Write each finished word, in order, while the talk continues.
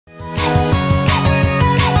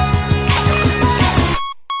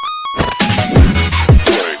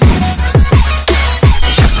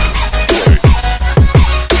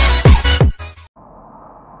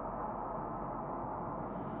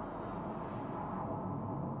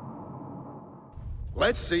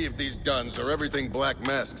Let's see if these guns are everything Black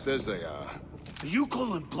Mask says they are. Are you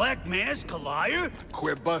calling Black Mask a liar?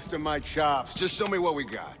 Quit busting my chops. Just show me what we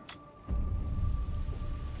got.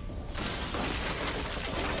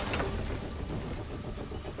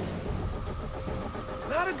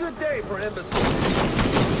 Not a good day for an embassy.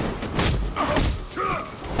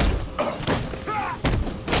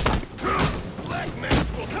 Black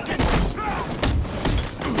Mask will get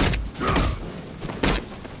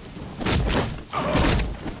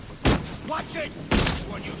Watch it! Which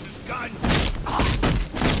one uses guns?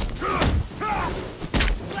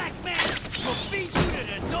 Black Mask will beat you to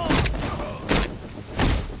the door!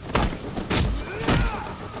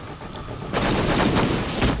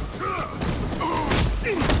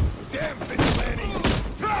 Damn vigilante!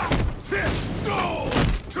 Go!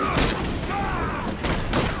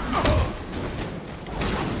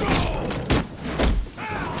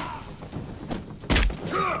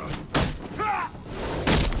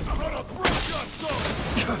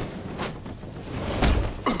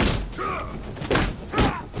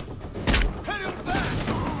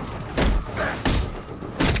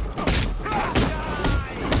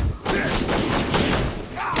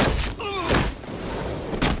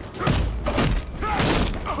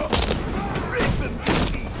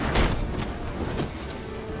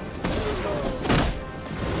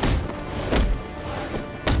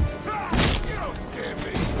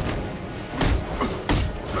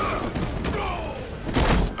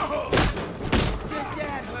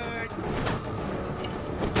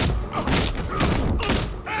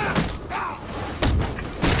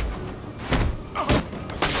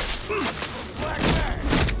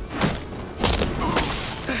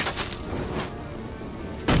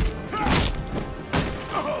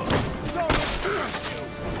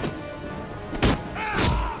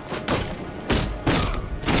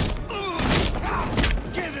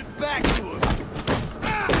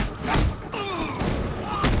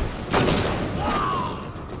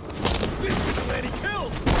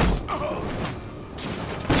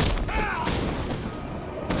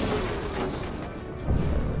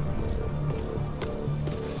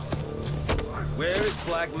 Where is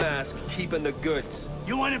Black Mask keeping the goods?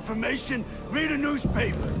 You want information? Read a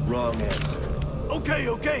newspaper. Wrong answer.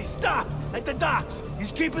 Okay, stop! At the docks!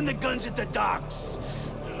 He's keeping the guns at the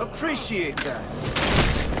docks! Appreciate that.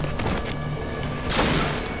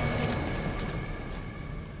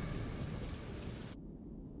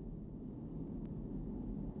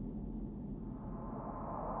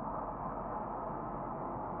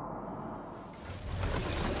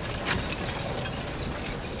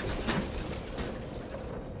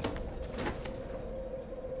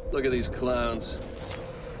 Look at these clowns.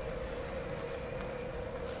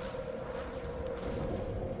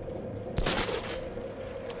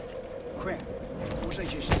 Crap. What was I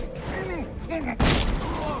just thinking?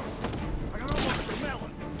 Close! I got almost a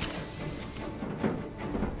melon.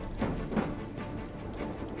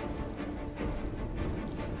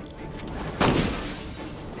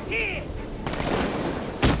 Here!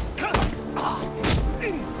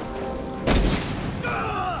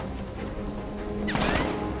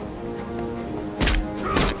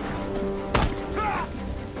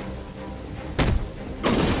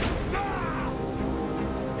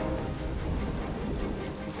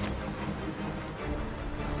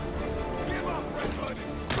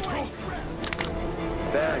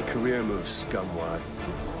 Bad career move, scumwad.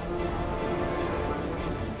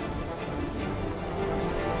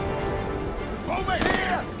 Over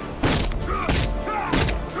here!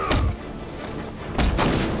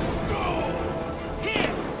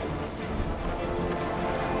 Here!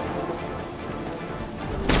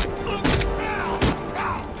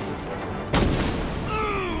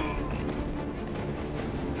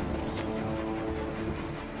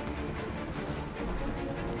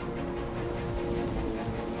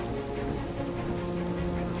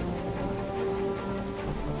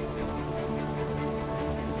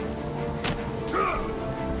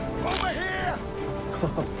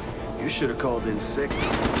 You should have called in sick.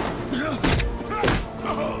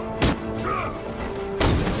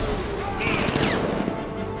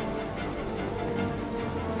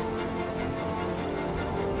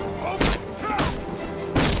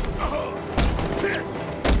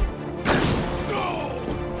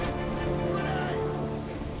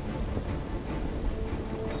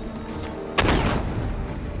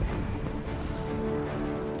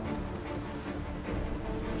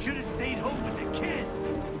 Should have stayed home with the kid.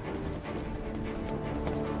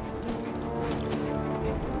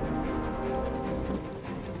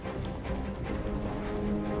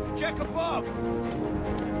 Check above.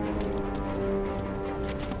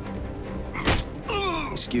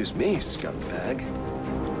 Excuse me, scumbag.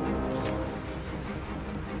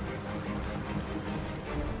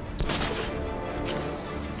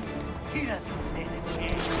 He doesn't stand a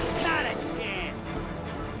chance. Not a chance.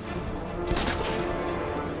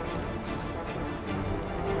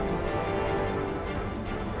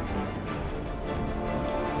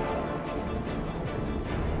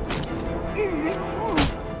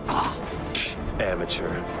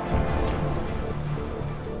 Amateur.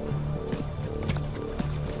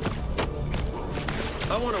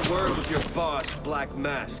 I want a word with your boss, Black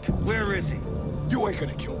Mask. Where is he? You ain't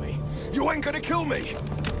gonna kill me. You ain't gonna kill me!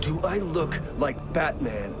 Do I look like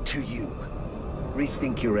Batman to you?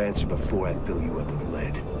 Rethink your answer before I fill you up with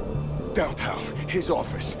lead. Downtown, his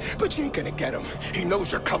office. But you ain't gonna get him. He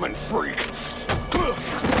knows you're coming, freak.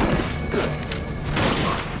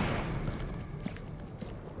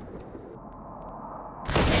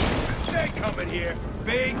 Mistake coming here.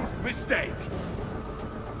 Big mistake.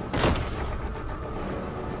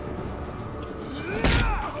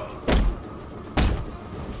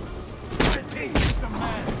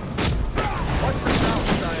 Watch the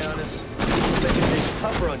mouth, Sionis. You're making things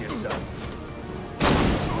tougher on yourself.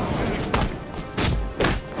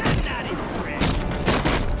 I'm not impressed.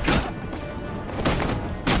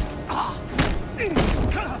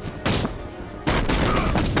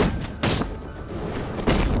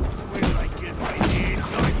 Where did I get my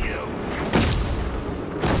hands on you?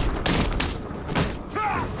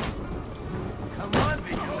 Come on,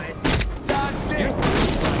 Vigilante. Dodge me.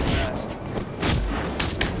 Black Mask.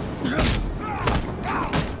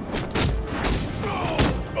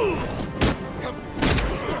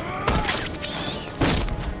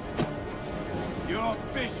 Your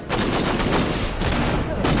fish. Throw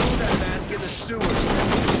that mask in the sewer.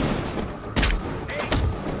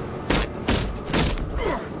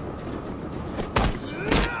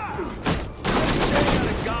 Stay out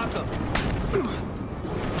of Gotham.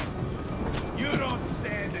 You don't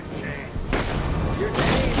stand a chance. Your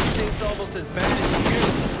name stinks almost as bad as you.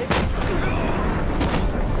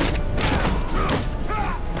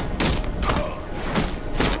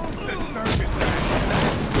 The circus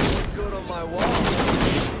act. Look good on my wall.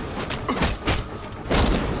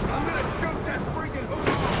 I'm gonna shoot that freaking hook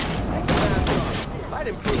off. Mask off. I'd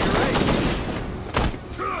improve your aim.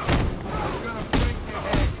 I'm gonna break your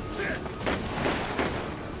head.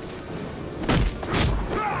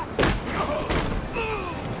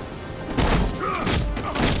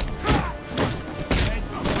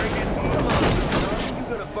 Come on, you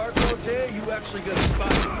gonna bark out there? You actually gonna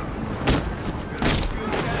spot it?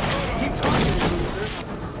 Keep talking, loser.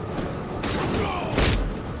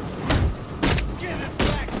 Give it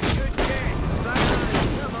back. Good game.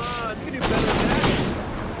 Cyanide, come on, you can do better than that.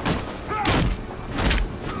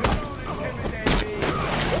 You don't intimidate me.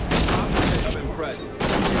 I'm impressed.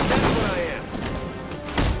 That's what I am.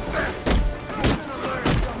 I'm gonna learn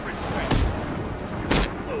some respect.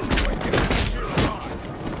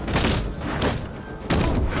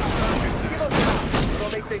 Give us a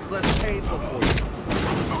it'll make things less painful for you.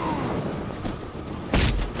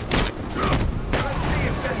 Let's see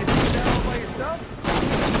if you do that all by yourself.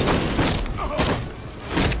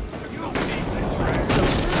 You need the track. Just a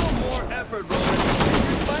little more effort, Roman, and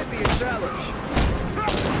this might be a challenge.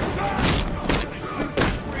 Shoot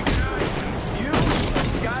that freaking eye. You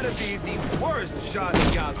gotta be the worst shot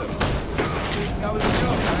in Gotham. That was a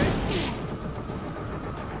joke, right?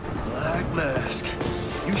 Black Mask.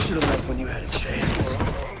 You should have left when you had a chance.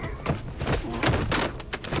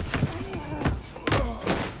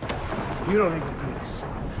 You don't need to do this.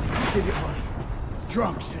 Give your money,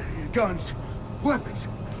 drugs, guns, weapons,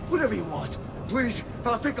 whatever you want. Please,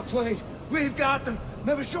 I'll take a plane, leave Gotham,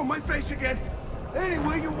 never show my face again.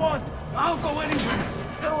 Anywhere you want, I'll go anywhere.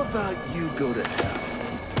 How about you go to hell?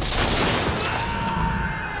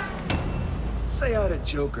 Say hi to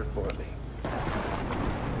Joker for me.